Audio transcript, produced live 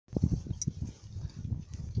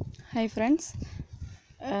Hi friends,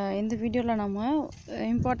 இந்த வீடியோவில் நம்ம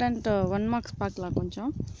இம்பார்ட்டண்ட் 1 marks பார்க்கலாம்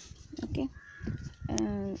கொஞ்சம். ஓகே,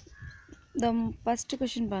 the first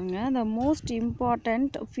question பாருங்க. The most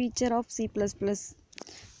important feature of C++.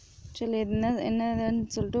 சரி, என்னன்னு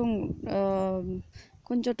சொல்லிட்டு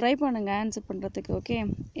கொஞ்சம் ட்ரை பண்ணுங்கள் ஆன்சர் பண்ணுறதுக்கு. ஓகே,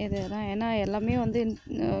 இதுதான் ஏன்னா எல்லாமே வந்து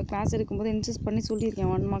கிளாஸ் எடுக்கும்போது இன்சிஸ்ட் பண்ணி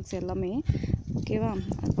சொல்லியிருக்கேன் 1 marks எல்லாமே. ஓகேவா,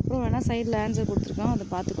 அதுக்கப்புறம் வேணால் சைடில் ஆன்சர் கொடுத்துருக்கோம், அதை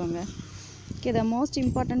பார்த்துக்கோங்க. Okay, the most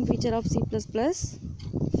important feature of C++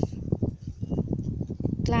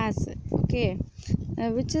 class, okay,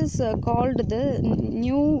 which is called the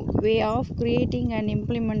new way of creating and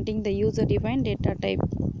implementing the user-defined data type.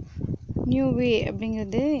 New way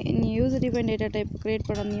அப்படிங்கிறது user-defined data type create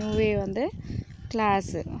பண்ண new way வந்து class.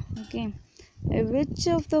 Okay, which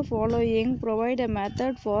of the following provide a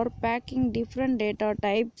method for packing different data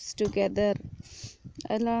types together?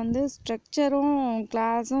 அதில் வந்து ஸ்ட்ரக்சரும்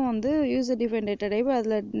கிளாஸும் வந்து user define data type,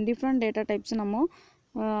 அதில் different data types நம்ம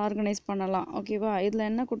organise பண்ணலாம். ஓகேவா, இதில்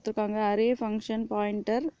என்ன கொடுத்துருக்காங்க, array, function,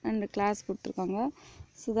 pointer and class கொடுத்துருக்காங்க.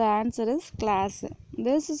 So the answer is class.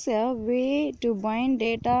 This is a way to find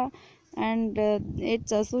data and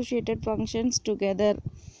it's associated functions together.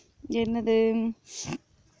 என்னது,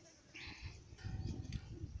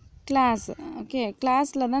 கிளாஸ். ஓகே,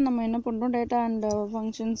 கிளாஸில் தான் நம்ம என்ன பண்ணுறோம், டேட்டா அண்ட்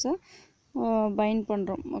ஃபங்க்ஷன்ஸை பைண்ட்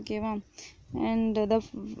பண்ணுறோம். ஓகேவா, and the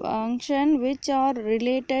function which are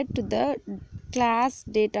related to the class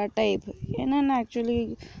data type. என்னென்ன actually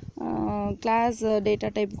class data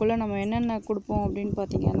டைப்புக்குள்ளே நம்ம என்னென்ன கொடுப்போம் அப்படின்னு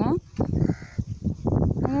பார்த்தீங்கன்னா,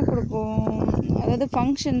 என்ன கொடுப்போம், அதாவது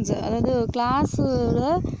ஃபங்க்ஷன்ஸ், அதாவது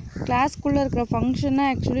கிளாஸ்க்குள்ளே இருக்கிற ஃபங்க்ஷனை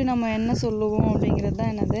ஆக்சுவலி நம்ம என்ன சொல்லுவோம் அப்படிங்கிறது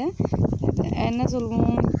தான் என்ன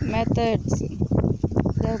சொல்லுவோம், methods.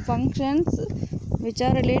 The functions which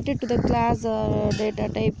are related to the class data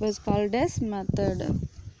type is called as method.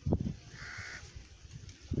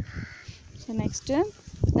 So next,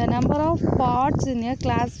 the number of parts in a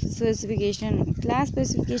class specification. Class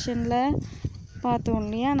specification ல பார்த்தோம்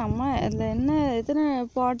இல்லையா, நம்ம அதில் எத்தனை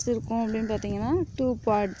பார்ட்ஸ் இருக்கும் அப்படின்னு பார்த்தீங்கன்னா 2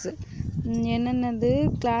 parts. என்னென்னது,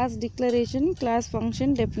 class declaration, class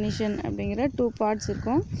function, definition அப்படிங்கிற 2 parts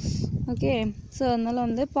இருக்கும். ஓகே, ஸோ அதனால்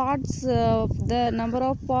வந்து parts of the number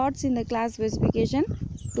of parts in the class specification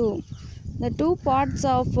 2. இந்த 2 parts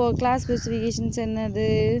ஆஃப் கிளாஸ் ஸ்பெசிஃபிகேஷன்ஸ் என்னது,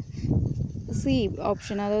 சி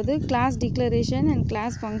ஆப்ஷன், அதாவது class declaration and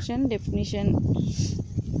class function, definition.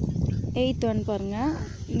 8th one பாருங்கள்,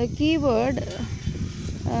 the keyword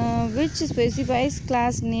which specifies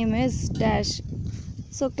class name is dash.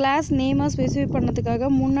 So class நேமை specify பண்ணதுக்காக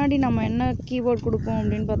முன்னாடி நம்ம என்ன keyword கொடுப்போம்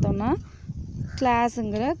அப்படின்னு பார்த்தோம்னா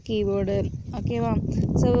கிளாஸுங்கிற கீவேர்டு. ஓகேவா,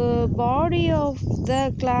 so body of the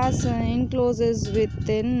class encloses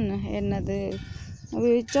within என்னது,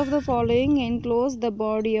 which of the following enclose the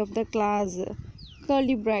body of the class?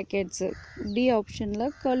 curly brackets. D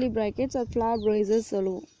ஆப்ஷனில் curly brackets or flat braces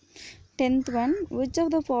சொல்லுவோம். 10th one, which of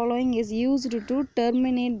the following is used to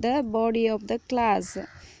terminate the body of the class?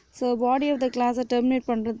 So body of the கிளாஸை terminate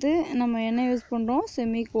பண்ணுறது நம்ம என்ன use பண்ணுறோம்,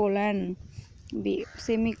 semicolon. B,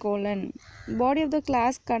 semicolon. Body of the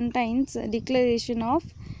class contains declaration of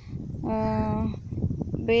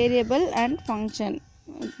variable and function.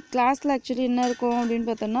 கிளாஸில் actually என்ன இருக்கும் அப்படின்னு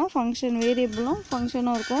பார்த்தோம்னா ஃபங்க்ஷன், வேரியபிளும்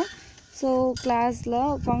ஃபங்க்ஷனும் இருக்கும். ஸோ கிளாஸில்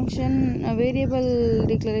ஃபங்க்ஷன் வேரியபிள்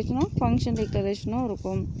டிக்ளரேஷனும் ஃபங்க்ஷன் டிக்ளரேஷனும்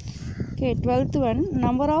இருக்கும். Okay, 12th one,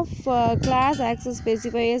 number of class access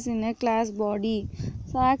specifiers in a class body.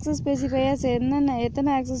 So access specifiers எத்தனை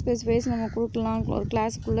access specifiers நம்ம கொடுக்கலாம் ஒரு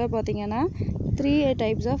கிளாஸுக்குள்ளே பார்த்தீங்கன்னா 3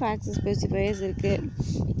 types ஆஃப் ஆக்சஸ் ஸ்பெசிஃபையர்ஸ் இருக்குது.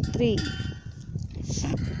 3.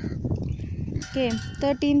 ஓகே,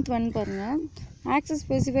 13th ஒன் பாருங்கள், access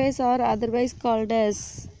specifiers or otherwise called as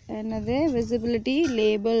என்னது, visibility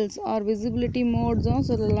labels R visibility மோட்ஸும்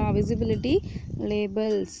சொல்லலாம், visibility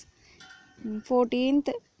labels.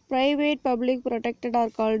 14th, private, public, protected are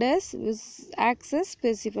called as access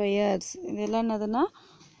specifiers. இதெல்லாம் என்னதுன்னா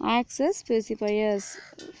access specifiers.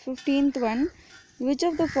 15th one, which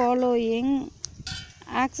of the following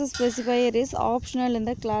access specifier is optional in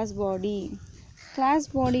the class body? Class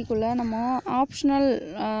பாடிக்குள்ளே நம்ம optional,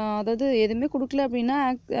 அதாவது எதுவுமே கொடுக்கல அப்படின்னா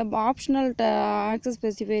optional access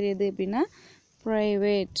specifier எது அப்படின்னா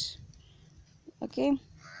private. Okay,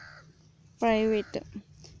 private.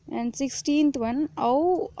 And 16th one, how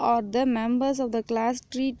are the members of the class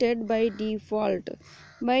treated by default?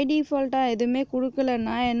 By default எதுவுமே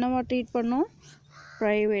கொடுக்கலன்னா என்னவா ட்ரீட் பண்ணும்,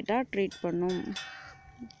 ப்ரைவேட்டாக ட்ரீட் பண்ணும்.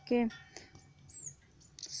 ஓகே,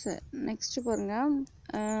 சரி, நெக்ஸ்ட்டு பாருங்கள்,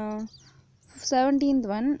 17th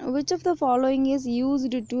one, which of the following is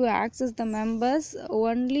used to access the members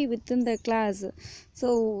only within the class? So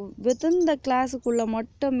within the classக்குள்ளே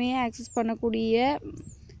மட்டுமே access பண்ணக்கூடிய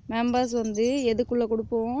மெம்பர்ஸ் வந்து எதுக்குள்ளே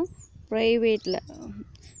கொடுப்போம், ப்ரைவேட்டில்.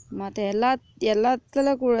 மற்ற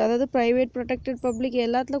எல்லாத்துல அதாவது ப்ரைவேட், ப்ரொடெக்டட், பப்ளிக்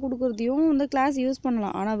எல்லாத்துல கொடுக்குறதையும் வந்து கிளாஸ் யூஸ்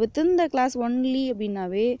பண்ணலாம். ஆனால் வித்தின் த கிளாஸ் ஒன்லி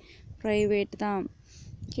அப்படின்னாவே ப்ரைவேட் தான்.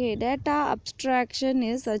 Okay, data abstraction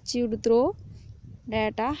is achieved through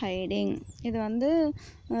data hiding. இது வந்து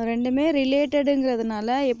ரெண்டுமே ரிலேட்டடுங்கிறதுனால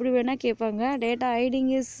எப்படி வேணால் கேட்பாங்க. Data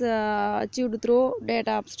hiding is achieved through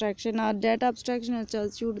data abstraction R data abstraction is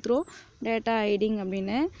achieved through data hiding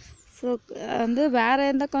அப்படின்னு. ஸோ வந்து வேறு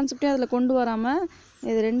எந்த கான்செப்டையும் அதில் கொண்டு வராமல்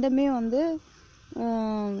இது ரெண்டுமே வந்து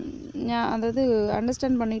அதாவது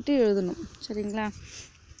அண்டர்ஸ்டாண்ட் பண்ணிட்டு எழுதணும். சரிங்களா?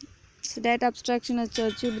 Data abstraction is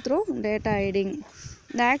achieved through data hiding.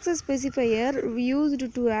 The access specifier used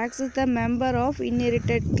to access the member of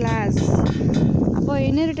inherited class. அப்போ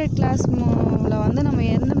inherited class வந்து நம்ம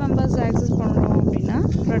எந்த மெம்பர்ஸ் ஆக்சஸ் பண்ணுறோம் அப்படின்னா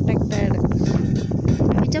protected.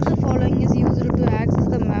 Which of the following is used to access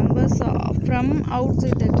the members from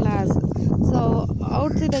outside the class? So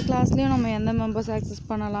outside the classலேயும் நம்ம எந்த members access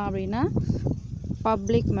பண்ணலாம் அப்படின்னா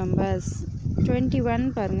public members. 21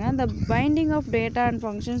 பாருங்க. The binding of data and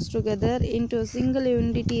functions together into a single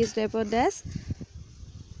entity is referred as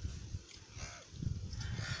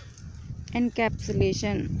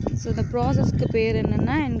encapsulation. So the process க்கு பேர்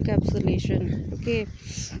என்னன்னா encapsulation. Okay.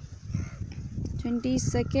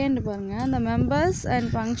 22nd பாருங்க. The members and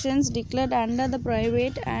functions declared under the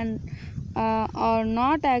private and are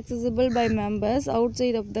not accessible by members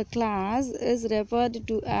outside of the class is referred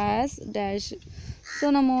to as dash. So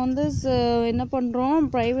நம்ம வந்து என்ன பண்ணுறோம்,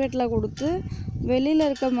 ப்ரைவேட்டில் கொடுத்து வெளியில்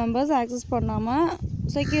இருக்க மெம்பர்ஸ் ஆக்சஸ் பண்ணாமல்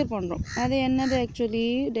செக்யூர் பண்ணுறோம். அது என்னது actually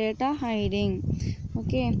data hiding.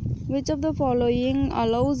 Okay, which of the following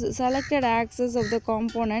allows selected axis of the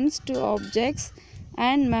components to objects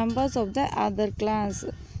and members of the other class.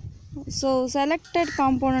 So selected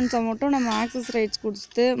காம்போனன்ட்ஸை மட்டும் நம்ம ஆக்சஸ் ரைட்ஸ்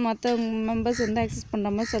கொடுத்து மற்ற மெம்பர்ஸ் வந்து ஆக்சஸ்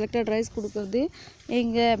பண்ணுற மாதிரி செலக்டட் ரைட்ஸ் கொடுக்குறது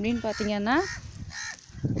எங்கே அப்படின்னு பார்த்தீங்கன்னா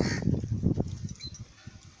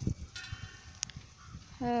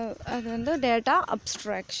அது வந்து டேட்டா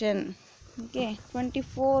அப்ஸ்ட்ராக்ஷன். ஓகே,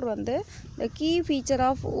 24 வந்து the key feature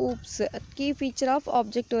of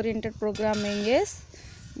object oriented programming is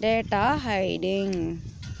data hiding.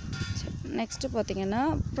 Next பார்த்தீங்கன்னா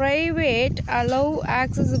private allow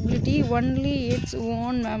accessibility only its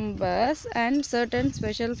own members and certain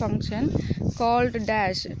special function called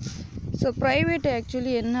dash. So private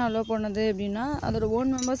actually என்ன allow பண்ணுது அப்படின்னா அதோட own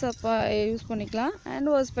members அப்போ use பண்ணிக்கலாம் and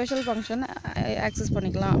ஒரு special function access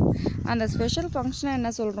பண்ணிக்கலாம். அந்த ஸ்பெஷல் ஃபங்க்ஷனை என்ன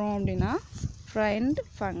சொல்கிறோம் அப்படின்னா ஃப்ரெண்ட்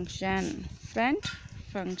ஃபங்க்ஷன்.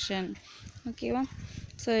 ஓகேவா?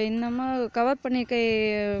 ஸோ இன்னமும் கவர் பண்ணியிருக்க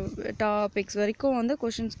டாபிக்ஸ் வரைக்கும் வந்து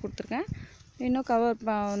கொஷின்ஸ் கொடுத்துருக்கேன். இன்னும்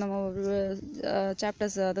நம்ம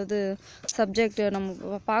சாப்டர்ஸ் அதாவது சப்ஜெக்ட்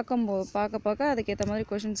நம்ம பார்க்க அதுக்கேற்ற மாதிரி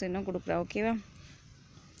கொஷின்ஸ் இன்னும் கொடுக்குறேன். ஓகேவா?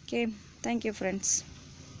 Okay, thank you friends.